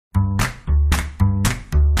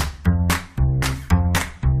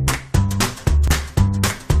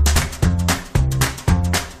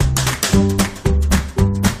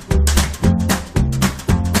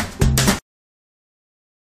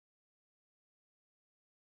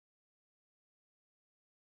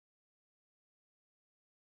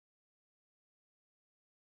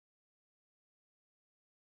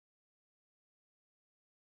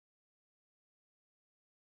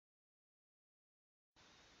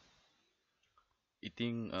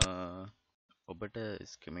ඉතින් ඔබට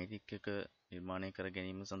ස්කෙමැටික් එක නිර්මාණය කර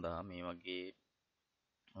ගැනීම සඳහා මේ වගේ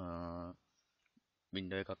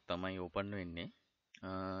වින්ඩෝ එකක් තමයි ඕපන් වෙන්නේ.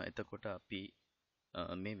 එතකොට අපි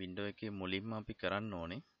මේ වින්ඩෝ එකේ මුලින්ම අපි කරන්න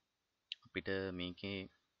ඕනේ අපිට මේකේ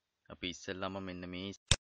අපි ඉස්සෙල්ලාම මෙන්න මේ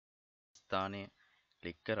ස්ථානය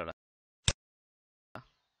ක්ලික් කරලා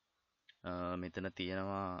මෙතන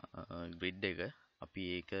තියෙනවා ග්‍රිඩ් එක. අපි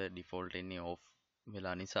ඒක ඩිෆෝල්ට් එන්නේ ඕෆ්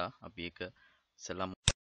වෙලා නිසා අපි ඒක ඉස්සෙල්ලාම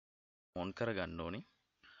ඔන් කරගන්න ඕනේ.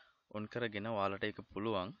 ඔන් කරගෙන ඔයාලට ඒක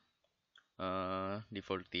පුළුවන්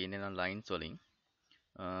ඩිෆෝල්ට් තියෙන නම් ලයින්ස් වලින්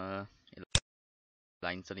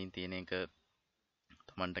ලයින්ස් වලින් තියෙන එක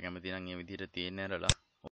තමන්ට කැමති නම් ඒ විදිහට තියෙන්න ඇරලා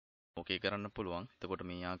ඕකේ කරන්න පුළුවන්. එතකොට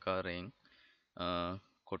මේ ආකාරයෙන්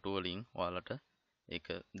කොටු වලින් ඔයාලට ඒක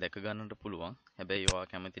දැක ගන්නට පුළුවන්. හැබැයි ඔයා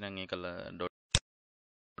කැමති නම් ඒක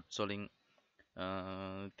ඩොට්ස් වලින්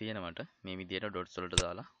තියෙනවට මේ විදිහට ඩොට්ස් වලට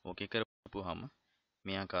දාලා ඕකේ කරපුවාම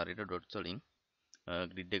මේ ආකාරයට ඩොට්ස් වලින්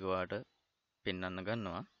ග්‍රිඩ් එක ඔයාලට පෙන්වන්න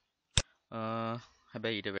ගන්නවා.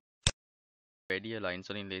 හැබැයි ඊට වැඩිය ලයින්ස්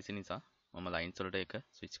වලින් ලේසි නිසා මම ලයින්ස් වලට ඒක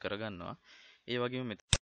ස්විච් කරගන්නවා. ඒ වගේම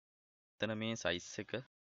මෙතන මේ සයිස් එක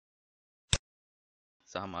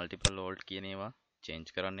සහ මල්ටිපල් වෝල්ට් කියන ඒවා චේන්ජ්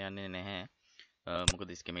කරන්න යන්නේ නැහැ. මොකද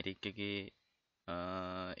ස්කෙමැටික් එකේ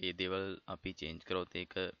ඒ දේවල් අපි චේන්ජ් කරොත්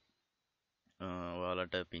ඒක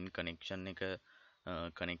ඔයාලට පින් කනෙක්ෂන් එක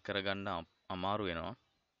කනෙක්ට් කරගන්න අමාරු වෙනවා.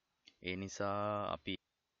 ඒ නිසා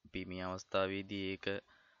අපි මේ අවස්ථාවේදී ඒක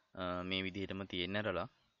මේ විදිහටම තියෙන්න ඇරලා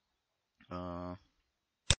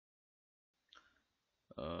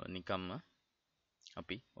නිකම්ම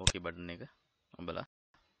අපි ඕකේ බටන් එක ඔබලා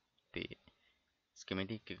අපේ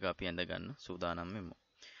ස්කෙමැටික් එක අපි ඇඳ ගන්න සූදානම් වෙමු.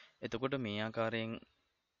 එතකොට මේ ආකාරයෙන්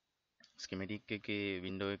ස්කෙමැටික් එකේ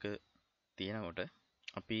වින්ඩෝ එක තියෙනකොට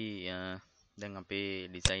අපි දැන් අපේ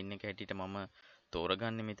ඩිසයින් එක හැටියට මම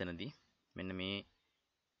තෝරගන්නේ මෙතනදී මෙන්න මේ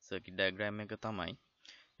සර්කිට් ඩයග්‍රෑම් එක තමයි.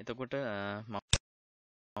 එතකොට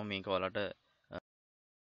මම මේක ඔයාලට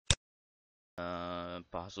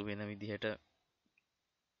පහසු වෙන විදිහට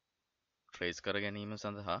ට්‍රේස් කර ගැනීම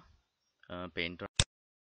සඳහා පේන්ට්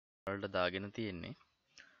වලට දාගෙන තියෙන්නේ.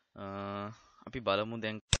 අපි බලමු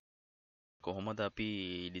දැන් කොහොමද අපි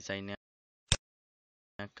ඩිසයින්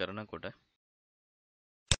එකක් කරනකොට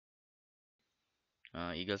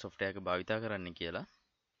ඊගල් සොෆ්ට්වෙයාර් එක භාවිතා කරන්න කියලා.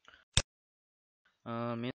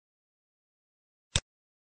 මේ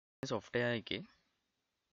සොෆ්ට්වෙයාර් එකේ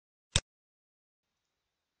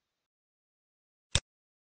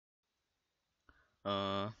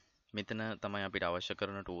මෙතන තමයි අපිට අවශ්‍ය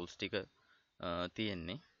කරන ටූල්ස් ටික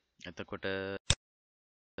තියෙන්නේ. එතකොට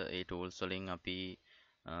ඒ ටූල්ස් වලින් අපි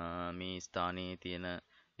මේ ස්ථානයේ තියෙන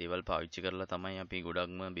දේවල් පාවිච්චි කරලා තමයි අපි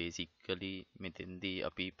ගොඩක්ම බේසිකලි මෙතෙන්දී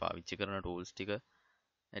අපි පාවිච්චි කරන ටූල්ස් ටික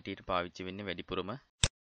ඇටියට පාවිච්චි වෙන්නේ වැඩිපුරම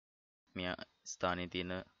මේ ස්ථානයේ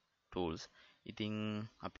තියෙන ටූල්ස්. ඉතින්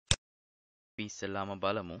අපි ඉස්සෙල්ලාම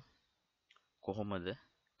බලමු කොහොමද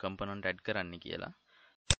කම්පොනන්ට් ඇඩ් කරන්න කියලා.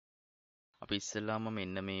 අපි ඉස්සෙල්ලාම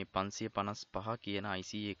මෙන්න මේ 555 කියන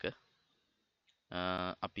IC එක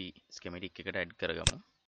අපි ස්කෙමැටික් එකට ඇඩ් කරගමු.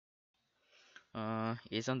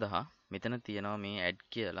 ඒ සඳහා මෙතන තියෙනවා මේ ඇඩ්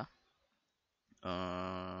කියලා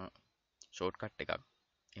ෂෝට්කට් එකක්.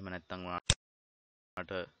 එහෙම නැත්නම්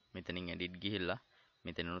ඔයාලට මෙතනින් එඩිට් ගිහිල්ලා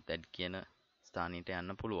මෙතනනොත් ඇඩ් කියන ස්ථානයට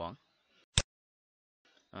යන්න පුළුවන්.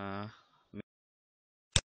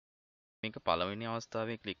 මේක පළවෙනි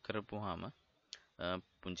අවස්ථාවේ ක්ලික් කරපුවාම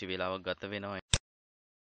පුංචි වෙලාවක් ගත වෙනවා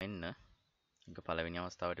එන්න. ඒක පළවෙනි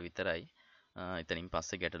අවස්ථාවට විතරයි. එතනින්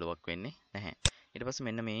පස්සේ ගැටලුවක් වෙන්නේ නැහැ. ඊට පස්සේ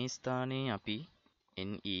මෙන්න මේ ස්ථානයේ අපි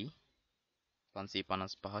NE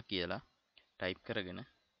 555 කියලා ටයිප් කරගෙන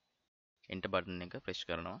එන්ටර් බටන් එක ප්‍රෙස්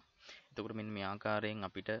කරනවා. එතකොට මෙන්න මේ ආකාරයෙන්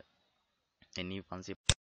අපිට NE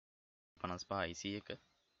 555 IC එක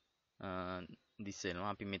දිස්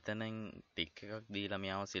වෙනවා. අපි මෙතනින් ටික් එකක් දීලා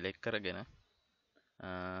මෙයාව සිලෙක්ට් කරගෙන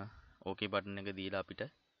ඕකේ බටන් එක දීලා අපිට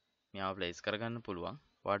මෙයාව ප්ලේස් කරගන්න පුළුවන්.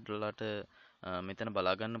 ඔයාලට මෙතන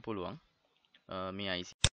බලා ගන්න පුළුවන් මේ IC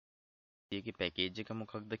එකේ පැකේජ් එක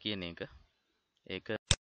මොකක්ද කියන එක. ඒක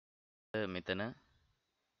මෙතන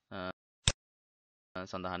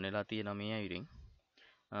සඳහන් වෙලා තියෙනවා මේ අයුරින්.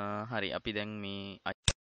 හරි, අපි දැන් මේ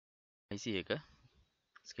IC එක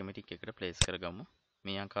ස්කෙමැටික් එකට ප්ලේස් කරගමු.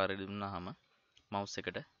 මේ ආකාරයට දුන්නාම මවුස්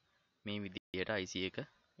එකට මේ විදිහට IC එක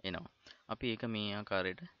එනවා. අපි ඒක මේ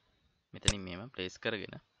ආකාරයට මෙතනින් මෙහෙම ප්ලේස්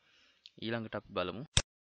කරගෙන ඊළඟට අපි බලමු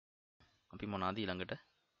අපි මොනවාද ඊළඟට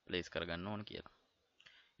ප්ලේස් කරගන්න ඕන කියලා.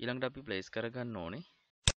 ඊළඟට අපි ප්ලේස් කරගන්න ඕනේ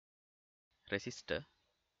රෙසිස්ටර්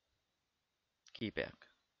කීපයක්.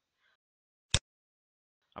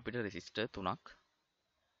 අපිට රෙසිස්ටර් 3ක්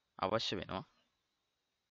අවශ්‍ය වෙනවා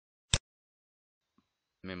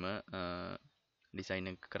මෙම ඩිසයින්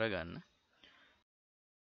එක කරගන්න.